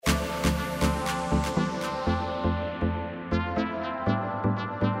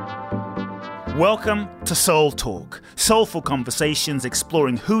Welcome to Soul Talk, soulful conversations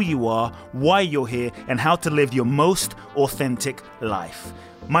exploring who you are, why you're here, and how to live your most authentic life.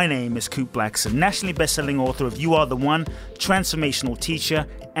 My name is Coop Blackson, nationally best-selling author of You Are the One, transformational teacher,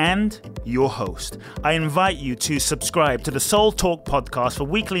 and your host. I invite you to subscribe to the Soul Talk podcast for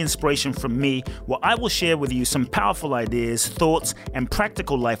weekly inspiration from me, where I will share with you some powerful ideas, thoughts, and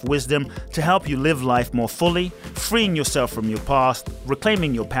practical life wisdom to help you live life more fully, freeing yourself from your past,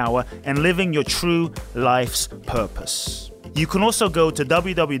 reclaiming your power, and living your true life's purpose. You can also go to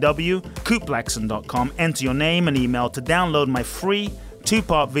www.coopblackson.com, enter your name and email to download my free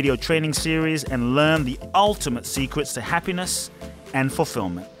 2-part video training series and learn the ultimate secrets to happiness and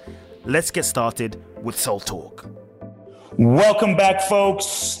fulfillment. Let's get started with Soul Talk. Welcome back,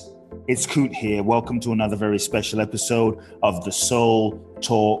 folks. It's Coot here. Welcome to another very special episode of the Soul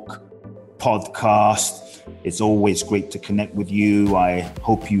Talk podcast. It's always great to connect with you. I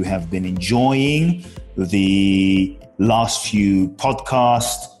hope you have been enjoying the last few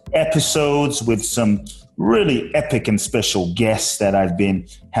podcast episodes with some really epic and special guests that I've been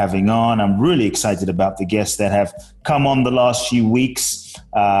having on. I'm really excited about the guests that have come on the last few weeks,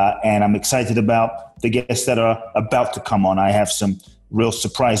 and I'm excited about the guests that are about to come on. I have some real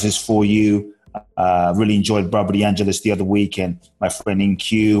surprises for you. Really enjoyed Barbara DeAngelis the other week and my friend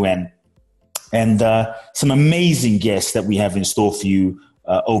InQ, and some amazing guests that we have in store for you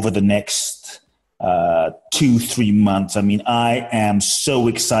over the next 2-3 months. I mean, I am so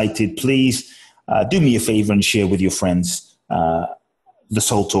excited. Please do me a favor and share with your friends the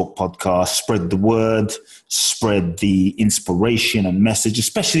Soul Talk podcast. Spread the word, spread the inspiration and message,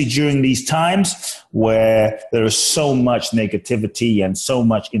 especially during these times where there is so much negativity and so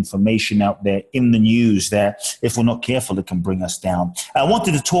much information out there in the news that if we're not careful, it can bring us down. I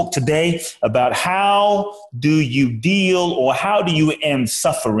wanted to talk today about how do you deal or how do you end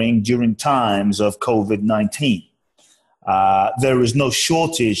suffering during times of COVID-19? There is no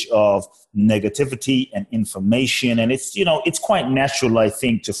shortage of negativity and information. And it's quite natural, I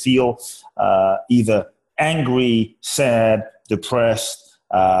think, to feel either angry, sad, depressed.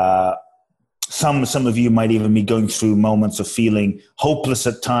 Some of you might even be going through moments of feeling hopeless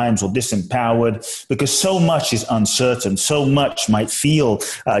at times or disempowered because so much is uncertain. So much might feel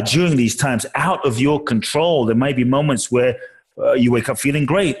during these times out of your control. There might be moments where you wake up feeling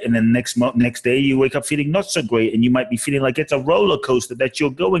great, and then next day you wake up feeling not so great, and you might be feeling like it's a roller coaster that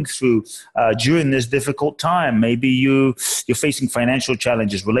you're going through during this difficult time. Maybe you're facing financial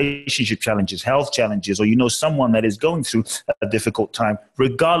challenges, relationship challenges, health challenges, or you know someone that is going through a difficult time.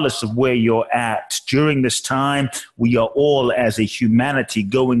 Regardless of where you're at during this time, we are all as a humanity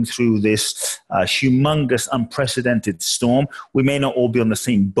going through this humongous, unprecedented storm. We may not all be on the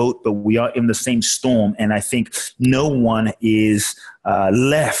same boat, but we are in the same storm, and I think no one is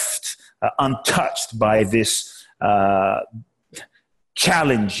left untouched by this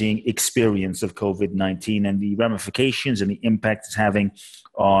challenging experience of COVID-19 and the ramifications and the impact it's having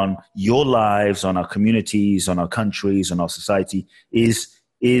on your lives, on our communities, on our countries, on our society is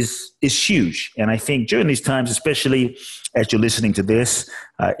huge. And I think during these times, especially as you're listening to this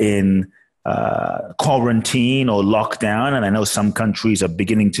in quarantine or lockdown, and I know some countries are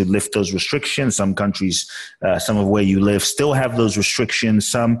beginning to lift those restrictions. Some countries, some of where you live still have those restrictions,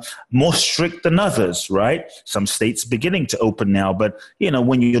 some more strict than others, right? Some states beginning to open now, but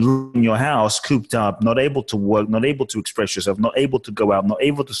when you're in your house, cooped up, not able to work, not able to express yourself, not able to go out, not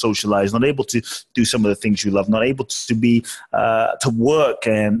able to socialize, not able to do some of the things you love, not able to be, to work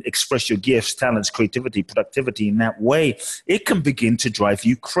and express your gifts, talents, creativity, productivity in that way, it can begin to drive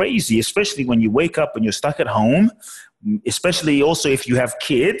you crazy, especially when you wake up and you're stuck at home, especially also if you have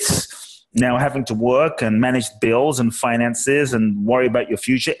kids now having to work and manage bills and finances and worry about your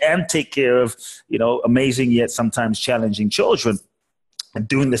future and take care of, amazing yet sometimes challenging children, and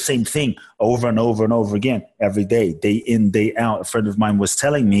doing the same thing over and over and over again every day, day in, day out. A friend of mine was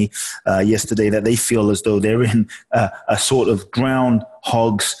telling me yesterday that they feel as though they're in a sort of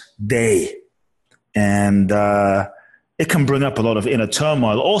Groundhog's Day. And it can bring up a lot of inner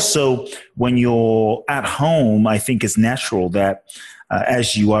turmoil. Also, when you're at home, I think it's natural that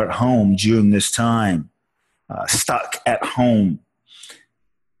as you are at home during this time, stuck at home,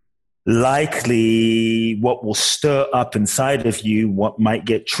 likely what will stir up inside of you, what might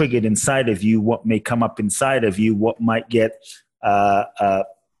get triggered inside of you, what may come up inside of you, what might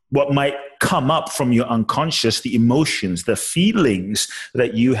come up from your unconscious, the emotions, the feelings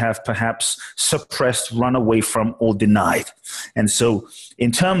that you have perhaps suppressed, run away from, or denied. And so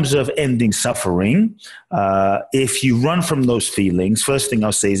in terms of ending suffering, If you run from those feelings, first thing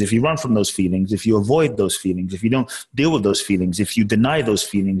I'll say is if you run from those feelings, if you avoid those feelings, if you don't deal with those feelings, if you deny those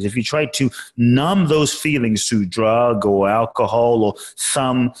feelings, if you try to numb those feelings through drug or alcohol or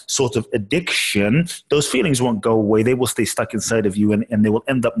some sort of addiction, those feelings won't go away. They will stay stuck inside of you, and they will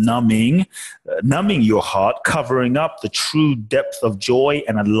end up numbing your heart, covering up the true depth of joy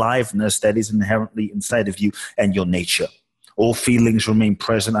and aliveness that is inherently inside of you and your nature. All feelings remain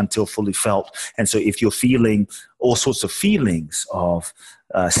present until fully felt. And so if you're feeling all sorts of feelings of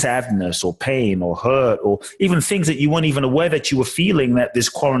sadness or pain or hurt, or even things that you weren't even aware that you were feeling that this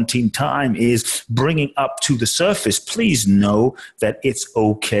quarantine time is bringing up to the surface, please know that it's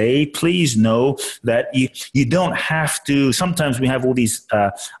okay. Please know that you don't have to. Sometimes we have all these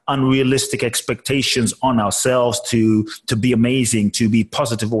unrealistic expectations on ourselves to be amazing, to be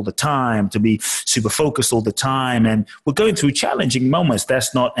positive all the time, to be super focused all the time. And we're going through challenging moments.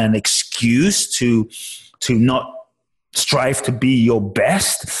 That's not an excuse to not strive to be your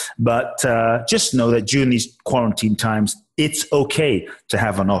best, but just know that during these quarantine times, it's okay to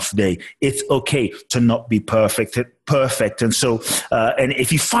have an off day. It's okay to not be perfect. And so, and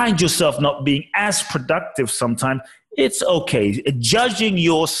if you find yourself not being as productive sometimes, it's okay. Judging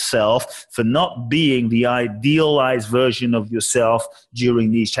yourself for not being the idealized version of yourself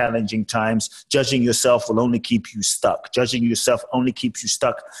during these challenging times, judging yourself will only keep you stuck. Judging yourself only keeps you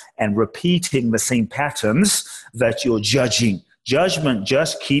stuck and repeating the same patterns that you're judging. Judgment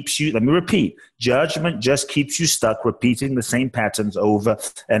just keeps you, let me repeat, judgment just keeps you stuck repeating the same patterns over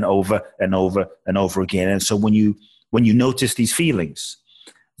and over and over and over again. And so when you notice these feelings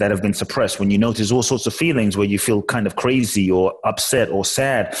that have been suppressed, when you notice all sorts of feelings where you feel kind of crazy or upset or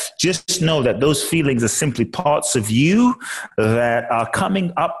sad, just know that those feelings are simply parts of you that are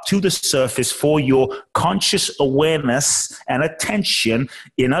coming up to the surface for your conscious awareness and attention.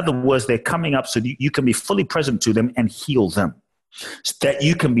 In other words, they're coming up so you can be fully present to them and heal them. So that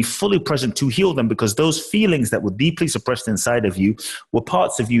you can be fully present to heal them, because those feelings that were deeply suppressed inside of you were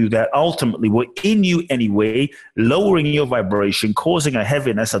parts of you that ultimately were in you anyway, lowering your vibration, causing a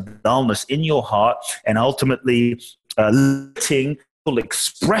heaviness, a dullness in your heart, and ultimately limiting full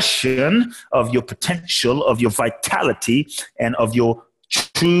expression of your potential, of your vitality, and of your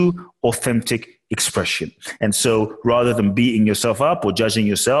true, authentic expression. And so rather than beating yourself up or judging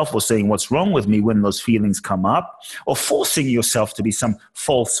yourself or saying what's wrong with me when those feelings come up, or forcing yourself to be some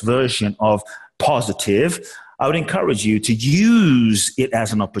false version of positive, I would encourage you to use it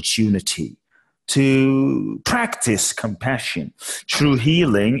as an opportunity to practice compassion. True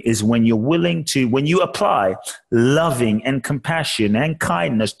healing is when you're willing to, when you apply loving and compassion and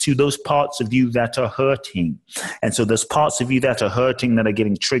kindness to those parts of you that are hurting. And so those parts of you that are hurting, that are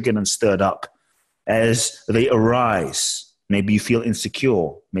getting triggered and stirred up, as they arise. Maybe you feel insecure.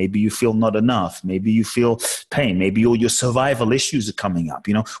 Maybe you feel not enough. Maybe you feel pain. Maybe all your survival issues are coming up.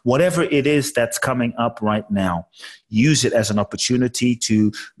 You know, whatever it is that's coming up right now, use it as an opportunity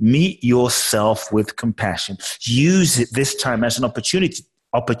to meet yourself with compassion. Use it this time as an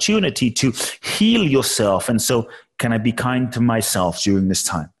opportunity to heal yourself. And so, can I be kind to myself during this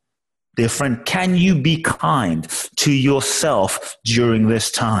time? Dear friend, can you be kind to yourself during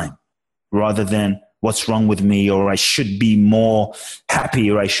this time? Rather than what's wrong with me, or I should be more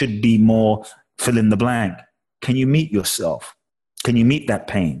happy, or I should be more fill in the blank. Can you meet yourself? Can you meet that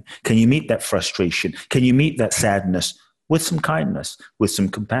pain? Can you meet that frustration? Can you meet that sadness with some kindness, with some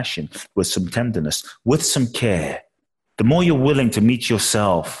compassion, with some tenderness, with some care? The more you're willing to meet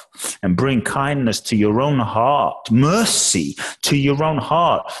yourself and bring kindness to your own heart, mercy to your own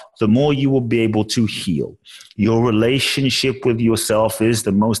heart, the more you will be able to heal. Your relationship with yourself is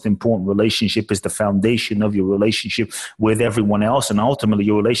the most important relationship, is the foundation of your relationship with everyone else. And ultimately,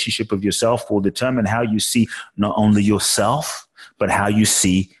 your relationship with yourself will determine how you see not only yourself, but how you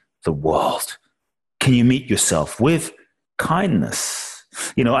see the world. Can you meet yourself with kindness?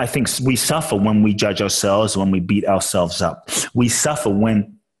 You know, I think we suffer when we judge ourselves, when we beat ourselves up. We suffer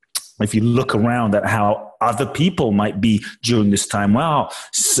when, if you look around at how other people might be during this time. Wow,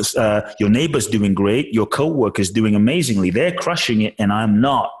 your neighbor's doing great. Your coworker's doing amazingly. They're crushing it and I'm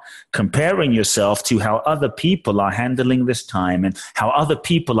not. Comparing yourself to how other people are handling this time and how other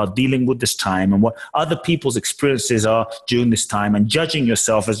people are dealing with this time and what other people's experiences are during this time, and judging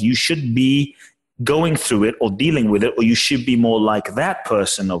yourself as you should be going through it or dealing with it, or you should be more like that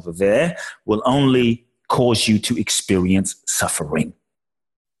person over there, will only cause you to experience suffering.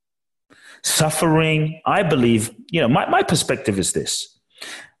 Suffering, I believe, my perspective is this,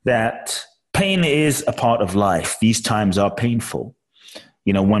 that pain is a part of life. These times are painful.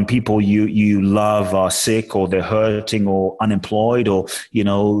 When people you love are sick or they're hurting or unemployed, or,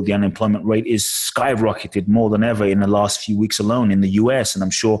 the unemployment rate is skyrocketed more than ever in the last few weeks alone in the US. And I'm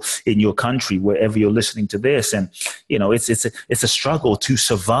sure in your country, wherever you're listening to this. And, it's a struggle to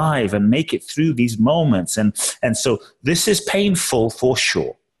survive and make it through these moments. And so this is painful for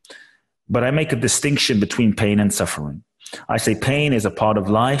sure. But I make a distinction between pain and suffering. I say pain is a part of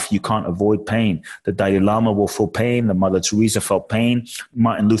life. You can't avoid pain. The Dalai Lama will feel pain. The Mother Teresa felt pain.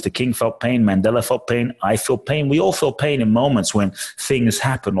 Martin Luther King felt pain. Mandela felt pain. I feel pain. We all feel pain in moments when things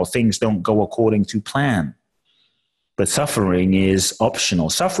happen or things don't go according to plan. But suffering is optional.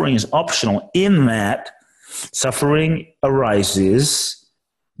 Suffering is optional in that suffering arises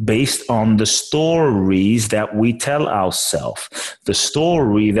based on the stories that we tell ourselves, the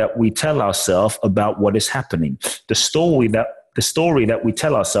story that we tell ourselves about what is happening, the story that we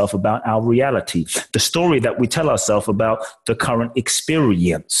tell ourselves about our reality, the story that we tell ourselves about the current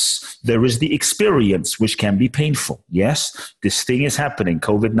experience. There is the experience, which can be painful. Yes, this thing is happening.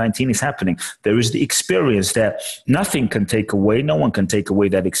 COVID-19 is happening. There is the experience that nothing can take away. No one can take away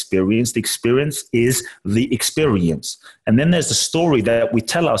that experience. The experience is the experience. And then there's the story that we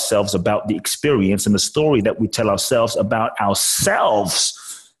tell ourselves about the experience and the story that we tell ourselves about ourselves.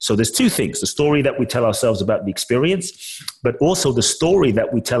 So there's two things: the story that we tell ourselves about the experience, but also the story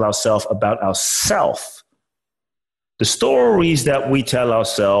that we tell ourselves about ourselves. The stories that we tell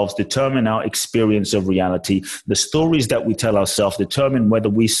ourselves determine our experience of reality. The stories that we tell ourselves determine whether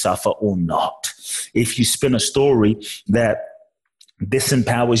we suffer or not. If you spin a story that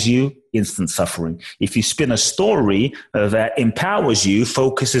disempowers you, instant suffering. If you spin a story that empowers you,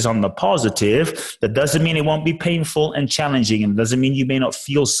 focuses on the positive, that doesn't mean it won't be painful and challenging, and doesn't mean you may not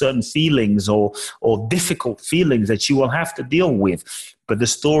feel certain feelings or difficult feelings that you will have to deal with. But the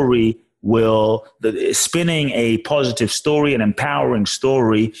story spinning a positive story, an empowering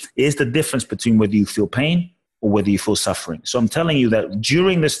story, is the difference between whether you feel pain or whether you feel suffering. So I'm telling you that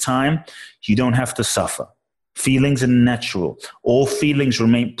during this time, you don't have to suffer. Feelings are natural. All feelings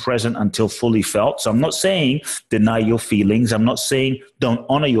remain present until fully felt. So I'm not saying deny your feelings. I'm not saying don't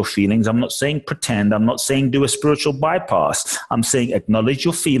honor your feelings. I'm not saying pretend. I'm not saying do a spiritual bypass. I'm saying acknowledge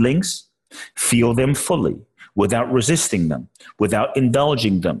your feelings, feel them fully, without resisting them, without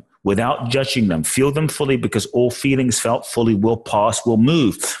indulging them, without judging them. Feel them fully, because all feelings felt fully will pass, will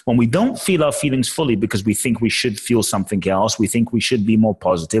move. When we don't feel our feelings fully because we think we should feel something else, we think we should be more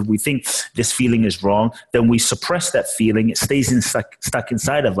positive, we think this feeling is wrong, then we suppress that feeling. It stays stuck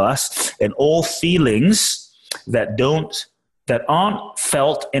inside of us. And all feelings that aren't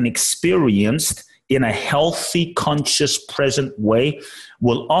felt and experienced in a healthy, conscious, present way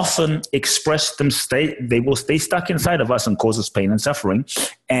will often express they will stay stuck inside of us and cause us pain and suffering.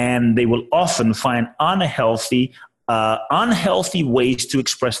 And they will often find unhealthy ways to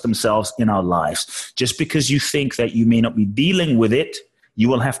express themselves in our lives. Just because you think that you may not be dealing with it, you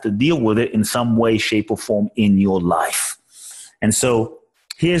will have to deal with it in some way, shape, or form in your life. And so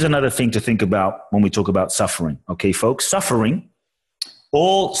here's another thing to think about when we talk about suffering. Okay, folks,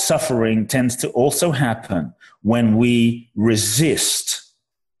 all suffering tends to also happen when we resist.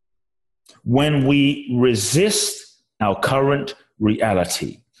 When we resist our current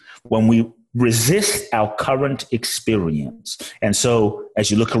reality. When we resist our current experience. And so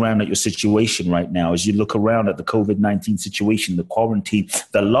as you look around at your situation right now, as you look around at the COVID-19 situation, the quarantine,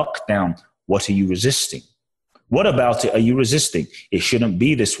 the lockdown, what are you resisting? What about it are you resisting? It shouldn't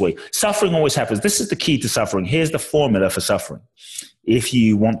be this way. Suffering always happens. This is the key to suffering. Here's the formula for suffering. If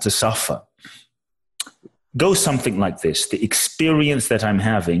you want to suffer, go something like this. The experience that I'm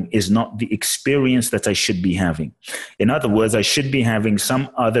having is not the experience that I should be having. In other words, I should be having some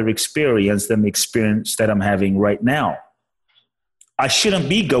other experience than the experience that I'm having right now. I shouldn't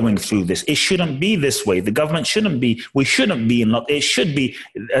be going through this. It shouldn't be this way. The government shouldn't be, we shouldn't be in lockdown. It should be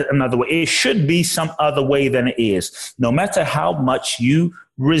another way. It should be some other way than it is. No matter how much you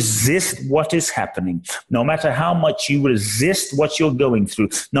resist what is happening, no matter how much you resist what you're going through,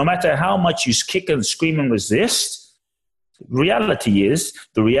 no matter how much you kick and scream and resist,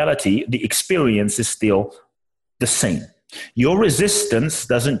 the experience is still the same. Your resistance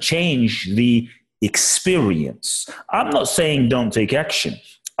doesn't change the experience. I'm not saying don't take action.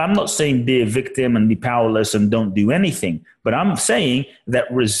 I'm not saying be a victim and be powerless and don't do anything, but I'm saying that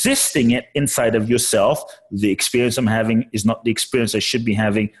resisting it inside of yourself, the experience I'm having is not the experience I should be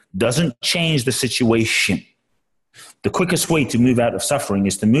having, doesn't change the situation. The quickest way to move out of suffering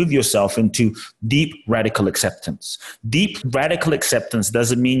is to move yourself into deep radical acceptance. Deep radical acceptance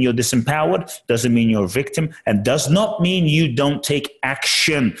doesn't mean you're disempowered, doesn't mean you're a victim, and does not mean you don't take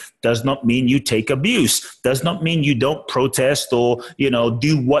action, does not mean you take abuse, does not mean you don't protest or,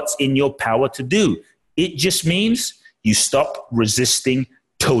 do what's in your power to do. It just means you stop resisting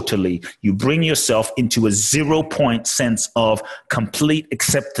totally. You bring yourself into a 0 point sense of complete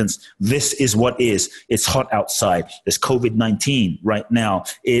acceptance. This is what is. It's hot outside. There's COVID-19 right now.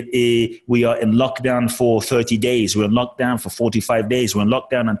 We are in lockdown for 30 days. We're in lockdown for 45 days. We're in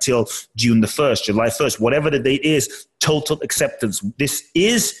lockdown until June the 1st, July 1st, whatever the date is, total acceptance. This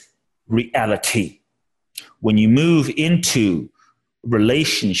is reality. When you move into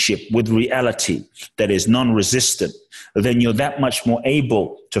relationship with reality that is non-resistant, then you're that much more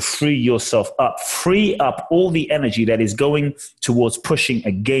able to free yourself up, free up all the energy that is going towards pushing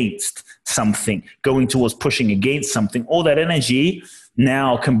against something, All that energy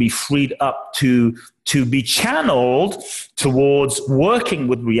now can be freed up to be channeled towards working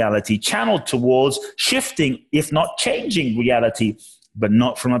with reality, channeled towards shifting, if not changing reality, but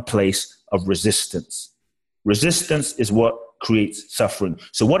not from a place of resistance. Resistance is what creates suffering.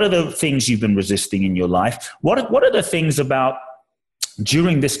 So what are the things you've been resisting in your life? What are the things about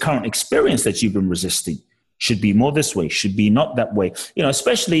during this current experience that you've been resisting? Should be more this way, should be not that way.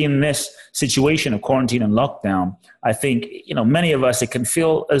 Especially in this situation of quarantine and lockdown, I think, many of us,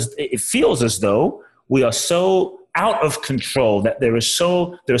 it feels as though we are so out of control, that there are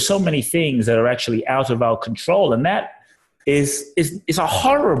so many things that are actually out of our control. And that is a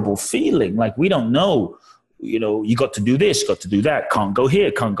horrible feeling. Like we don't know. You got to do this, got to do that, can't go here,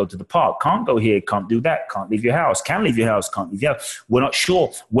 can't go to the park, can't go here, can't do that, can't leave your house, can leave your house, can't leave your house. We're not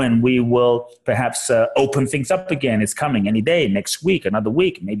sure when we will perhaps open things up again. It's coming any day, next week, another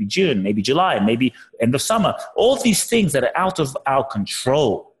week, maybe June, maybe July, maybe end of summer. All these things that are out of our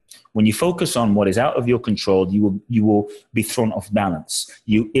control. When you focus on what is out of your control, you will be thrown off balance.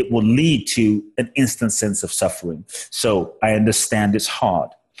 It will lead to an instant sense of suffering. So I understand it's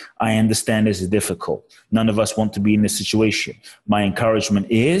hard. I understand this is difficult. None of us want to be in this situation. My encouragement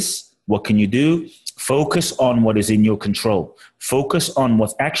is, what can you do? Focus on what is in your control. Focus on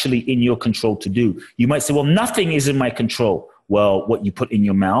what's actually in your control to do. You might say, well, nothing is in my control. Well, what you put in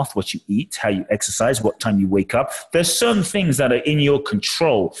your mouth, what you eat, how you exercise, what time you wake up. There's certain things that are in your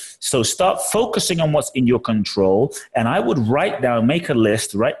control. So start focusing on what's in your control. And I would make a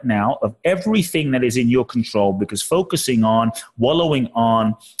list right now of everything that is in your control, because focusing on, wallowing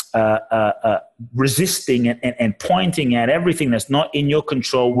on, resisting and pointing at everything that's not in your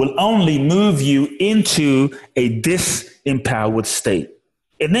control will only move you into a disempowered state.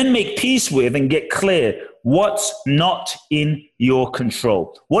 And then make peace with and get clear what's not in your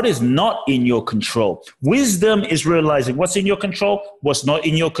control. What is not in your control? Wisdom is realizing what's in your control, what's not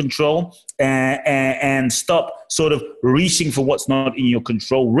in your control, and stop sort of reaching for what's not in your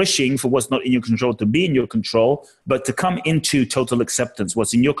control, wishing for what's not in your control to be in your control, but to come into total acceptance.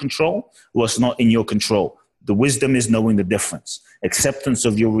 What's in your control, what's not in your control. The wisdom is knowing the difference, acceptance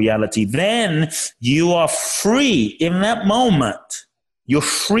of your reality. Then you are free in that moment. You're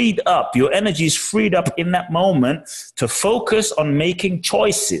freed up. Your energy is freed up in that moment to focus on making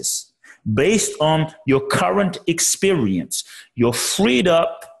choices based on your current experience. You're freed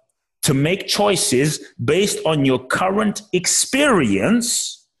up to make choices based on your current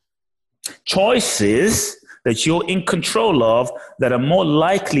experience, choices that you're in control of that are more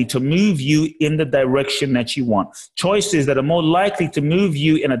likely to move you in the direction that you want, choices that are more likely to move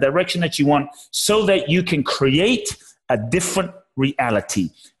you in a direction that you want so that you can create a different reality.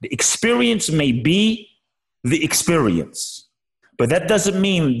 The experience may be the experience, but that doesn't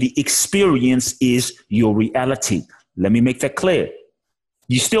mean the experience is your reality. Let me make that clear.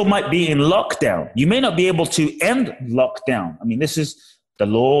 You still might be in lockdown. You may not be able to end lockdown. I mean, this is the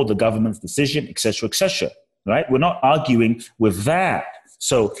law, the government's decision, etc., right? We're not arguing with that.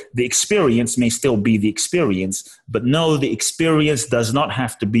 So the experience may still be the experience, but no, the experience does not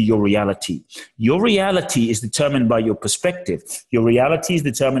have to be your reality. Your reality is determined by your perspective. Your reality is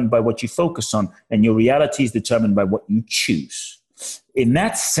determined by what you focus on, and your reality is determined by what you choose. In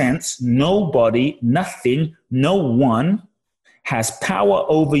that sense, nobody, nothing, no one has power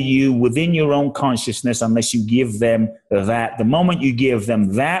over you within your own consciousness unless you give them that. The moment you give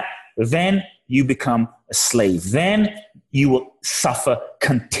them that, then you become a slave. Then you will suffer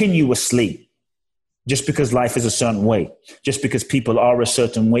continuously just because life is a certain way, just because people are a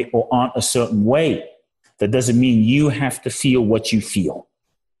certain way or aren't a certain way. That doesn't mean you have to feel what you feel.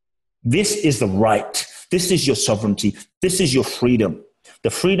 This is the right. This is your sovereignty. This is your freedom. The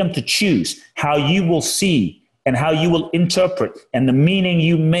freedom to choose how you will see and how you will interpret and the meaning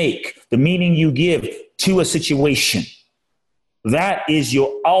you make, the meaning you give to a situation. That is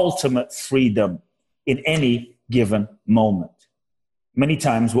your ultimate freedom in any given moment. Many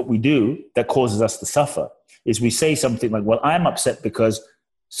times what we do that causes us to suffer is we say something like, well, I'm upset because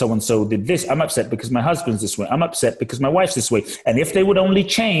so-and-so did this. I'm upset because my husband's this way. I'm upset because my wife's this way. And if they would only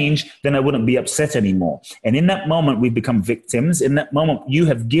change, then I wouldn't be upset anymore. And in that moment, we become victims. In that moment, you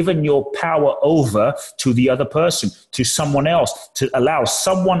have given your power over to the other person, to someone else, to allow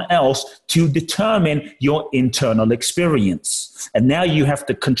someone else to determine your internal experience. And now you have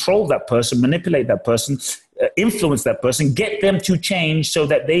to control that person, manipulate that person, influence that person, get them to change so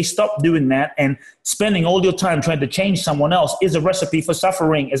that they stop doing that. And spending all your time trying to change someone else is a recipe for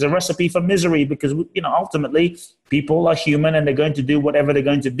suffering, is a recipe for misery, because, ultimately people are human and they're going to do whatever they're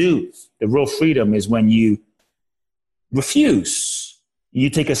going to do. The real freedom is when you refuse.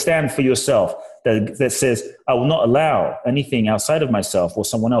 You take a stand for yourself that says, I will not allow anything outside of myself or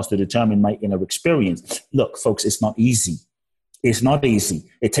someone else to determine my inner experience. Look, folks, it's not easy. It's not easy.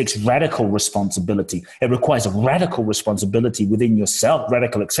 It takes radical responsibility. It requires a radical responsibility within yourself,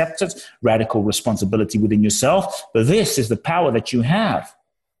 radical acceptance, radical responsibility within yourself. But this is the power that you have.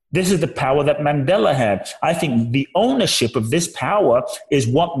 This is the power that Mandela had. I think the ownership of this power is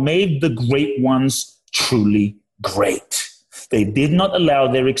what made the great ones truly great. They did not allow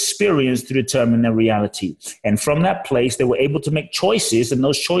their experience to determine their reality. And from that place, they were able to make choices, and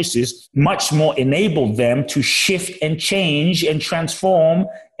those choices much more enabled them to shift and change and transform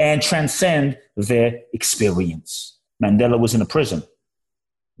and transcend their experience. Mandela was in a prison,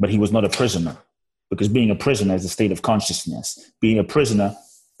 but he was not a prisoner, because being a prisoner is a state of consciousness. Being a prisoner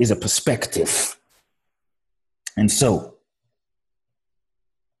is a perspective. And so,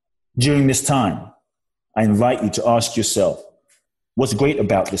 during this time, I invite you to ask yourself, what's great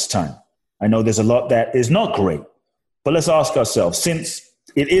about this time? I know there's a lot that is not great, but let's ask ourselves, since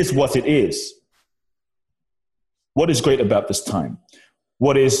it is what it is, what is great about this time?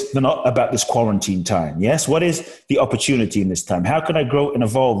 What is not about this quarantine time? Yes. What is the opportunity in this time? How can I grow and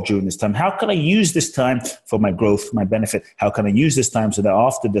evolve during this time? How can I use this time for my growth, for my benefit? How can I use this time so that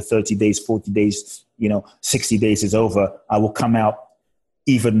after the 30 days, 40 days, 60 days is over, I will come out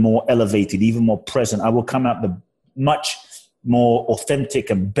even more elevated, even more present. I will come out the much more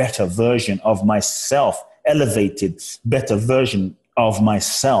authentic and better version of myself, elevated, better version of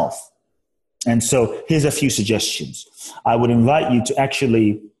myself. And so here's a few suggestions. I would invite you to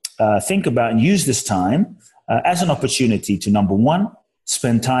actually think about and use this time as an opportunity to, number one,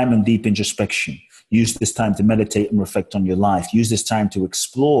 spend time in deep introspection. Use this time to meditate and reflect on your life. Use this time to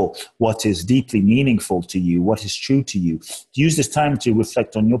explore what is deeply meaningful to you, what is true to you. Use this time to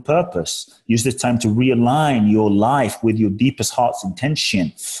reflect on your purpose. Use this time to realign your life with your deepest heart's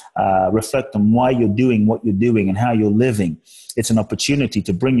intention. Reflect on why you're doing what you're doing and how you're living. It's an opportunity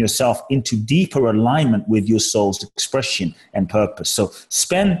to bring yourself into deeper alignment with your soul's expression and purpose. So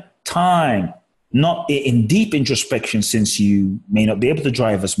spend time not in deep introspection, since you may not be able to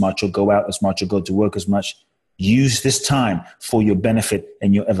drive as much or go out as much or go to work as much. Use this time for your benefit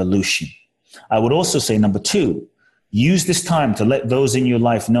and your evolution. I would also say, number two, use this time to let those in your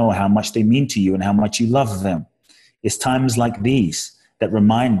life know how much they mean to you and how much you love them. It's times like these that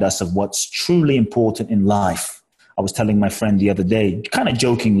remind us of what's truly important in life. I was telling my friend the other day, kind of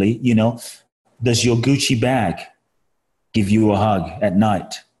jokingly, does your Gucci bag give you a hug at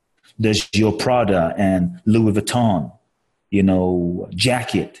night? Does your Prada and Louis Vuitton,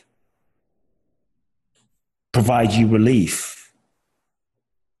 jacket provide you relief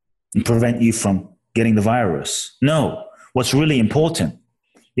and prevent you from getting the virus? No. What's really important,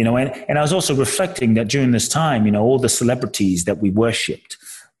 and I was also reflecting that during this time, all the celebrities that we worshipped,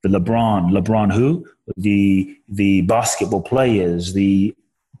 the LeBron who? The basketball players, the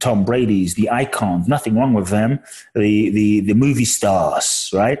Tom Brady's, the icons, nothing wrong with them, the movie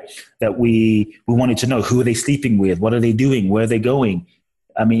stars, right? That we wanted to know, who are they sleeping with? What are they doing? Where are they going?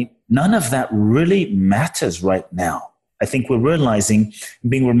 I mean, none of that really matters right now. I think we're realizing,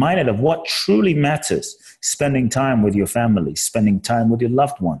 being reminded of what truly matters, spending time with your family, spending time with your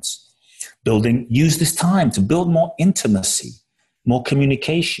loved ones, use this time to build more intimacy, more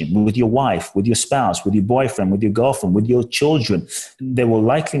communication with your wife, with your spouse, with your boyfriend, with your girlfriend, with your children. There will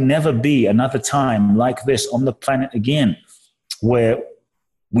likely never be another time like this on the planet again, where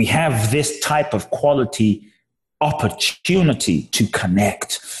we have this type of quality opportunity to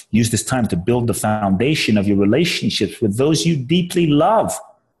connect. Use this time to build the foundation of your relationships with those you deeply love,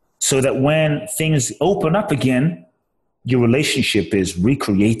 so that when things open up again, your relationship is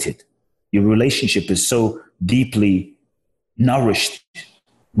recreated. Your relationship is so deeply nourished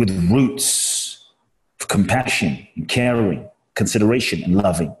with roots, compassion, and caring, consideration, and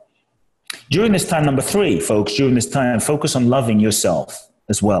loving. During this time, number 3, folks, during this time, focus on loving yourself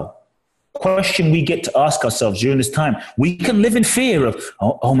as well. Question we get to ask ourselves during this time, we can live in fear of,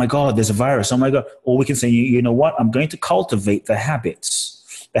 oh my God, there's a virus, oh my God. Or we can say, you know what, I'm going to cultivate the habits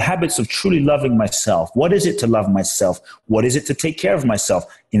of truly loving myself. What is it to love myself? What is it to take care of myself?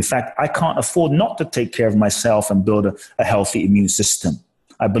 In fact, I can't afford not to take care of myself and build a healthy immune system.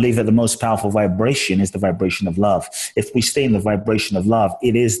 I believe that the most powerful vibration is the vibration of love. If we stay in the vibration of love,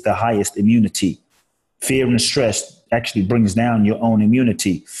 it is the highest immunity. Fear and stress actually brings down your own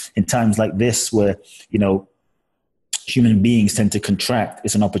immunity. In times like this where, human beings tend to contract,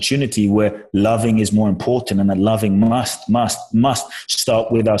 it's an opportunity where loving is more important, and that loving must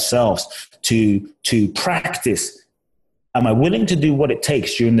start with ourselves to practice. Am I willing to do what it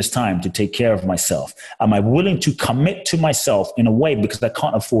takes during this time to take care of myself? Am I willing to commit to myself in a way because I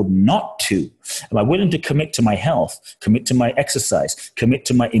can't afford not to? Am I willing to commit to my health, commit to my exercise, commit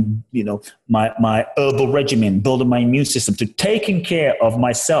to my, my herbal regimen, building my immune system, to taking care of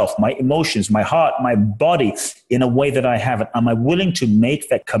myself, my emotions, my heart, my body in a way that I haven't? Am I willing to make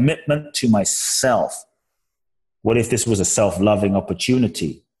that commitment to myself? What if this was a self-loving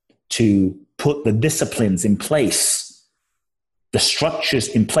opportunity to put the disciplines in place, the structures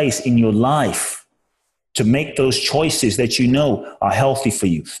in place in your life, to make those choices that you know are healthy for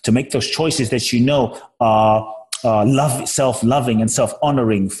you, to make those choices that you know are self-loving and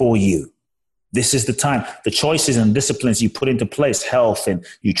self-honoring for you? This is the time. The choices and disciplines you put into place, health and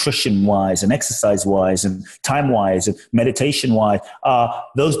nutrition-wise and exercise-wise and time-wise and meditation-wise,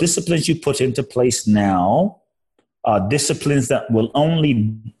 those disciplines you put into place now are disciplines that will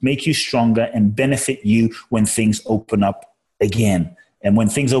only make you stronger and benefit you when things open up again. And when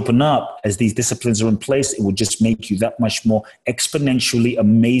things open up, as these disciplines are in place, it will just make you that much more exponentially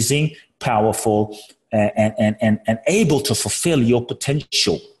amazing, powerful, and able to fulfill your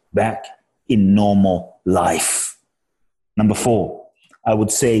potential back in normal life. Number 4, I would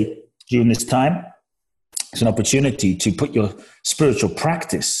say during this time, it's an opportunity to put your spiritual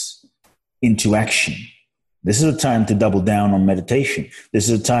practice into action. This is a time to double down on meditation. This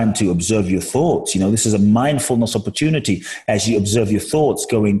is a time to observe your thoughts. This is a mindfulness opportunity as you observe your thoughts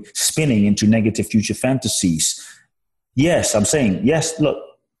spinning into negative future fantasies. Yes, I'm saying, yes, look,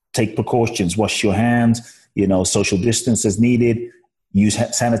 take precautions, wash your hands, social distance as needed, use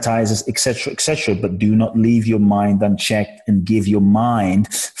sanitizers, etc., but do not leave your mind unchecked and give your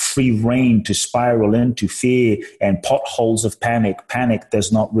mind free rein to spiral into fear and potholes of panic. Panic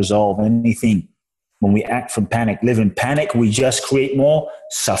does not resolve anything. When we act from panic, live in panic, we just create more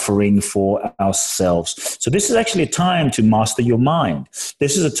suffering for ourselves. So this is actually a time to master your mind.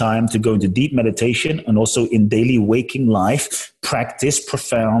 This is a time to go into deep meditation and also in daily waking life, practice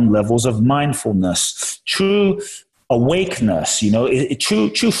profound levels of mindfulness. True awakeness,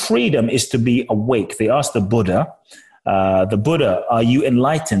 true freedom is to be awake. They asked the Buddha, are you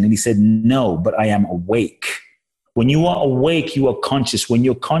enlightened? And he said, no, but I am awake. When you are awake, you are conscious. When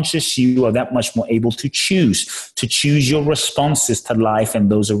you're conscious, you are that much more able to choose your responses to life and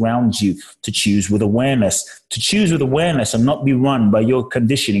those around you, to choose with awareness and not be run by your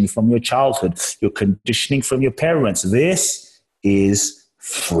conditioning from your childhood, your conditioning from your parents. This is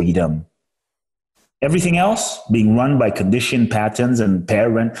freedom. Everything else being run by conditioned patterns and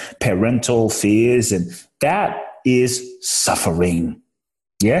parental fears, and that is suffering.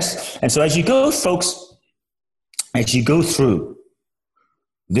 Yes? And so as you go, folks, as you go through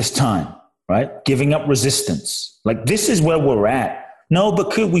this time, right, giving up resistance, like this is where we're at. No,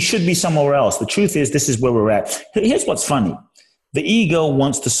 but we should be somewhere else. The truth is, this is where we're at. Here's what's funny. The ego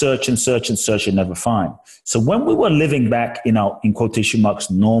wants to search and search and search and never find. So when we were living back in our, in quotation marks,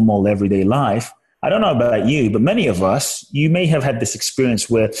 normal everyday life, I don't know about you, but many of us, you may have had this experience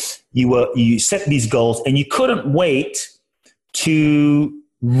where you set these goals and you couldn't wait to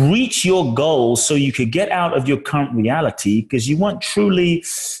reach your goals so you could get out of your current reality because you weren't truly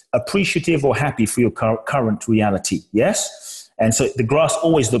appreciative or happy for your current reality. Yes? And so the grass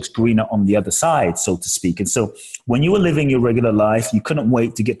always looks greener on the other side, so to speak. And so when you were living your regular life, you couldn't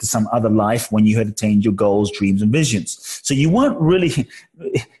wait to get to some other life when you had attained your goals, dreams, and visions. So you weren't really,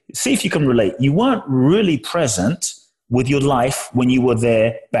 see if you can relate, you weren't really present with your life when you were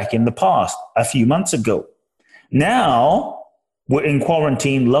there back in the past, a few months ago. Now, we're in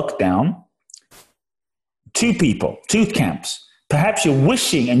quarantine, lockdown, two camps. Perhaps you're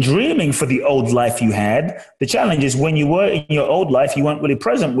wishing and dreaming for the old life you had. The challenge is when you were in your old life, you weren't really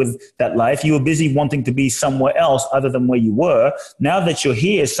present with that life. You were busy wanting to be somewhere else other than where you were. Now that you're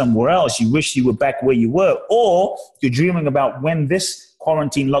here somewhere else, you wish you were back where you were, or you're dreaming about when this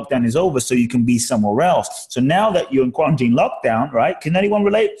quarantine lockdown is over so you can be somewhere else. So now that you're in quarantine lockdown, right? Can anyone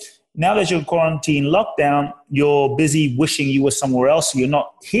relate? Now that you're in quarantine lockdown, you're busy wishing you were somewhere else. You're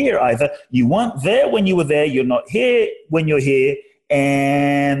not here either. You weren't there when you were there. You're not here when you're here.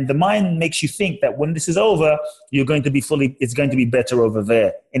 And the mind makes you think that when this is over, it's going to be better over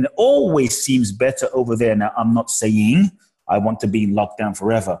there. And it always seems better over there. Now, I'm not saying I want to be in lockdown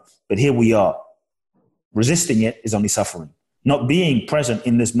forever, but here we are. Resisting it is only suffering. Not being present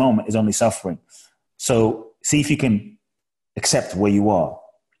in this moment is only suffering. So see if you can accept where you are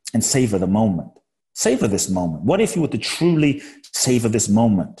and savor the moment. Savor this moment. What if you were to truly savor this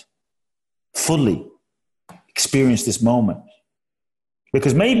moment? Fully experience this moment.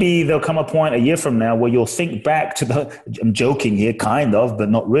 Because maybe there'll come a point a year from now where you'll think back to I'm joking here, kind of, but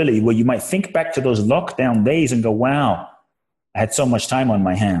not really, where you might think back to those lockdown days and go, wow, I had so much time on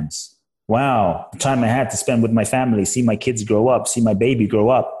my hands. Wow, the time I had to spend with my family, see my kids grow up, see my baby grow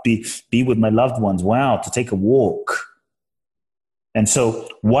up, be with my loved ones. Wow, to take a walk. And so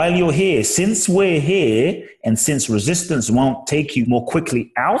while you're here, since we're here, and since resistance won't take you more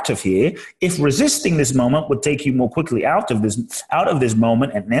quickly out of here, if resisting this moment would take you more quickly out of this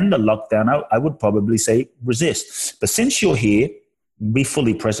moment and end the lockdown, I would probably say resist. But since you're here, be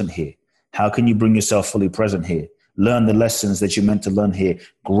fully present here. How can you bring yourself fully present here? Learn the lessons that you're meant to learn here.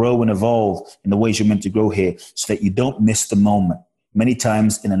 Grow and evolve in the ways you're meant to grow here so that you don't miss the moment. Many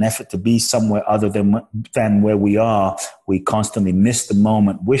times in an effort to be somewhere other than where we are, we constantly miss the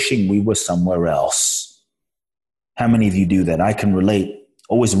moment wishing we were somewhere else. How many of you do that? I can relate.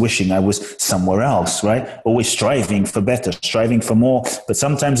 Always wishing I was somewhere else, right? Always striving for better, striving for more. But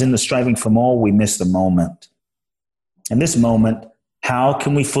sometimes in the striving for more, we miss the moment. And this moment, how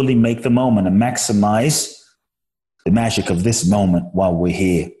can we fully make the moment and maximize the magic of this moment while we're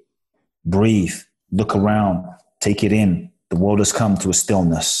here? Breathe, look around, take it in. The world has come to a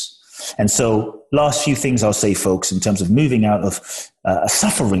stillness. And so last few things I'll say, folks, in terms of moving out of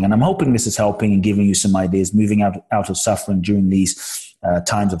suffering, and I'm hoping this is helping and giving you some ideas, moving out of suffering during these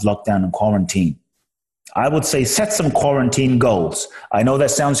times of lockdown and quarantine. I would say set some quarantine goals. I know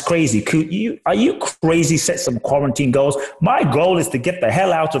that sounds crazy. Are you crazy? Set some quarantine goals. My goal is to get the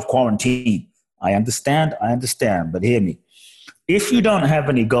hell out of quarantine. I understand, but hear me. If you don't have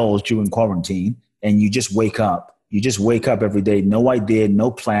any goals during quarantine and you just wake up every day, no idea, no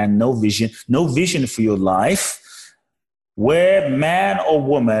plan, no vision for your life, where man or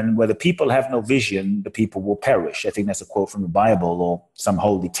woman, where the people have no vision, the people will perish. I think that's a quote from the Bible or some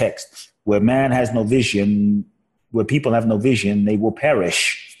holy text. Where man has no vision, where people have no vision, they will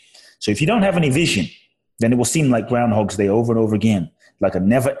perish. So if you don't have any vision, then it will seem like Groundhog's Day over and over again, like a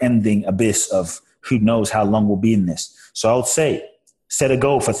never-ending abyss of who knows how long we'll be in this. So I would say, set a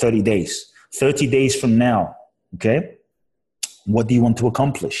goal for 30 days. 30 days from now, okay? What do you want to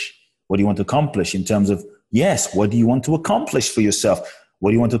accomplish? What do you want to accomplish in terms of, yes, what do you want to accomplish for yourself? What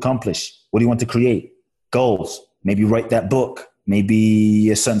do you want to accomplish? What do you want to create? Goals. Maybe write that book. Maybe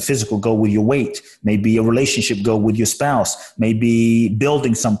a certain physical goal with your weight. Maybe a relationship goal with your spouse. Maybe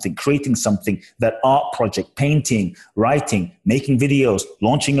building something, creating something, that art project, painting, writing, making videos,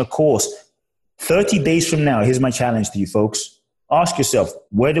 launching a course. 30 days from now, here's my challenge to you folks. Ask yourself,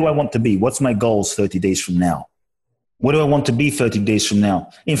 where do I want to be? What's my goals 30 days from now? What do I want to be 30 days from now?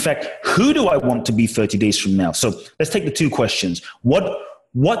 In fact, who do I want to be 30 days from now? So let's take the two questions.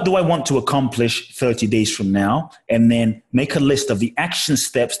 What do I want to accomplish 30 days from now? And then make a list of the action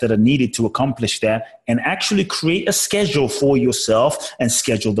steps that are needed to accomplish that, and actually create a schedule for yourself and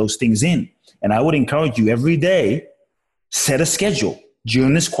schedule those things in. And I would encourage you every day, set a schedule.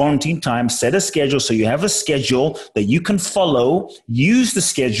 During this quarantine time, set a schedule so you have a schedule that you can follow. Use the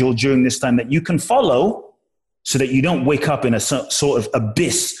schedule during this time that you can follow so that you don't wake up in a sort of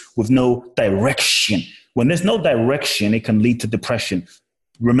abyss with no direction. When there's no direction, it can lead to depression.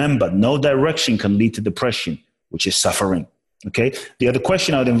 Remember, no direction can lead to depression, which is suffering. Okay. The other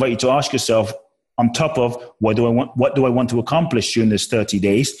question I would invite you to ask yourself, on top of what do I want to accomplish during this 30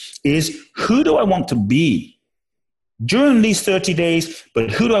 days, is who do I want to be during these 30 days, but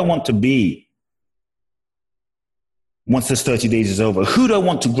who do I want to be once this 30 days is over? Who do I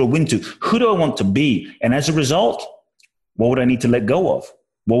want to grow into? Who do I want to be? And as a result, what would I need to let go of?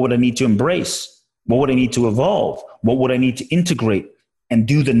 What would I need to embrace? What would I need to evolve? What would I need to integrate and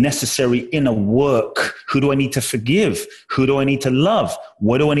do the necessary inner work? Who do I need to forgive? Who do I need to love?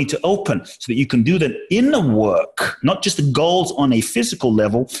 What do I need to open so that you can do the inner work, not just the goals on a physical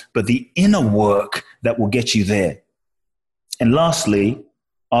level, but the inner work that will get you there. And lastly,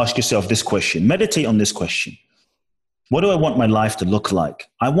 ask yourself this question. Meditate on this question. What do I want my life to look like?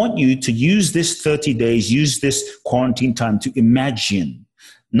 I want you to use this 30 days, use this quarantine time to imagine,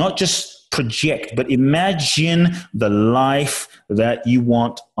 not just project, but imagine the life that you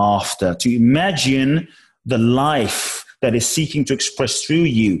want after, to imagine the life that is seeking to express through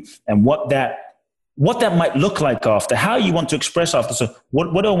you and what that might look like after, how you want to express after. So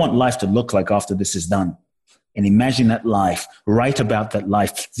what do I want life to look like after this is done? And imagine that life, write about that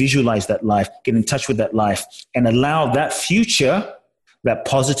life, visualize that life, get in touch with that life, and allow that future, that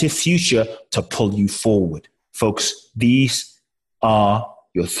positive future, to pull you forward. Folks, these are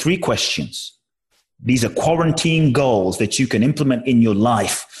your 3 questions. These are quarantine goals that you can implement in your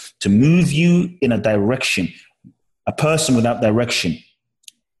life to move you in a direction. A person without direction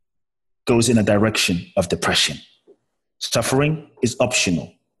goes in a direction of depression. Suffering is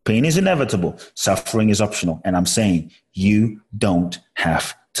optional. Pain is inevitable. Suffering is optional. And I'm saying you don't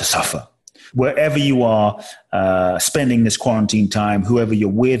have to suffer. Wherever you are spending this quarantine time, whoever you're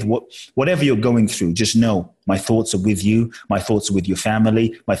with, whatever you're going through, just know my thoughts are with you. My thoughts are with your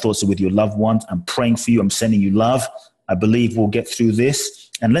family. My thoughts are with your loved ones. I'm praying for you. I'm sending you love. I believe we'll get through this.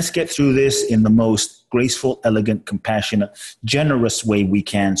 And let's get through this in the most graceful, elegant, compassionate, generous way we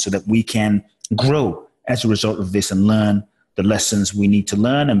can so that we can grow as a result of this and learn the lessons we need to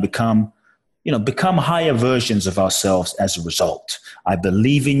learn and become higher versions of ourselves as a result. I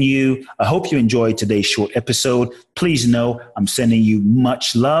believe in you. I hope you enjoyed today's short episode. Please know I'm sending you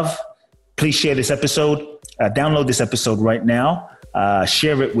much love. Please share this episode. Download this episode right now.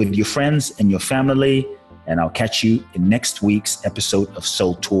 Share it with your friends and your family. And I'll catch you in next week's episode of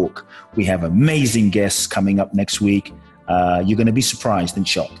Soul Talk. We have amazing guests coming up next week. You're going to be surprised and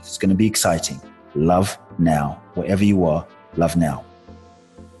shocked. It's going to be exciting. Love now. Wherever you are, love now.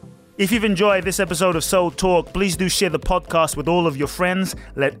 If you've enjoyed this episode of Soul Talk, please do share the podcast with all of your friends.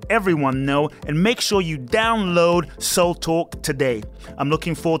 Let everyone know and make sure you download Soul Talk today. I'm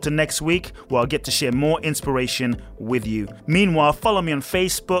looking forward to next week where I'll get to share more inspiration with you. Meanwhile, follow me on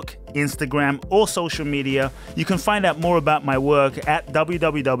Facebook, Instagram, or social media. You can find out more about my work at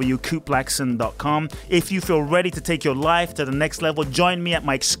www.coopblackson.com. If you feel ready to take your life to the next level, join me at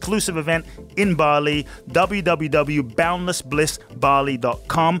my exclusive event in Bali,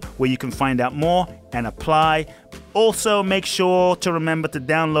 www.boundlessblissbali.com, where you can find out more and apply. Also, make sure to remember to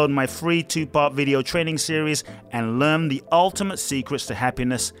download my free 2-part video training series and learn the ultimate secrets to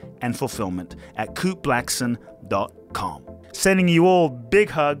happiness and fulfillment at coopblackson.com. Sending you all big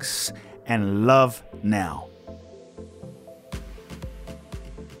hugs and love now.